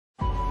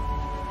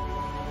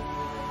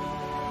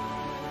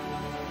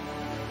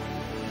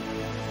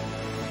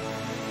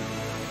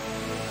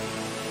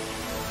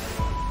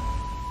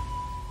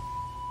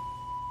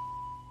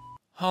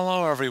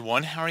Hello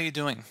everyone, how are you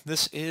doing?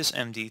 This is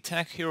MD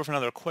Tech here with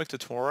another quick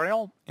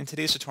tutorial. In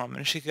today's tutorial, I'm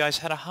going to show you guys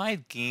how to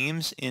hide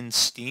games in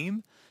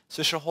Steam.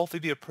 So this should hopefully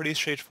be a pretty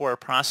straightforward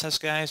process,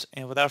 guys,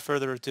 and without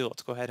further ado,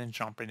 let's go ahead and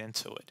jump right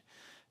into it.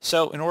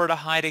 So in order to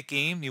hide a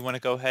game, you want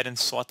to go ahead and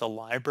select the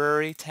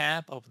Library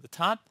tab up at the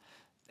top,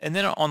 and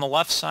then on the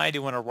left side,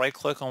 you want to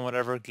right-click on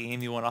whatever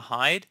game you want to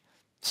hide,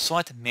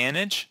 select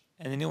Manage,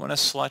 and then you want to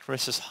select where it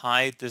says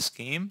Hide this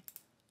game.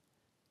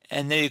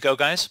 And there you go,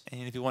 guys.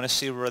 And if you want to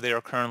see where they are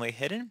currently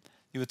hidden,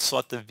 you would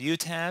select the View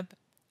tab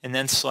and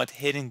then select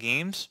Hidden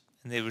Games,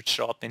 and they would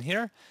show up in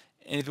here.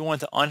 And if you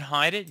want to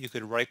unhide it, you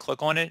could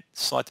right-click on it,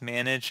 select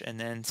Manage, and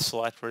then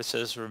select where it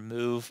says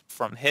Remove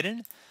from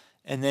Hidden,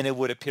 and then it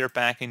would appear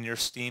back in your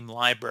Steam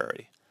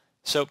library.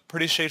 So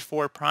pretty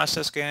straightforward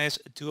process, guys.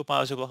 I do hope I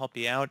was able to help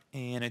you out,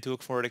 and I do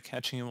look forward to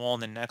catching you all in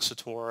the next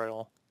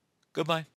tutorial. Goodbye.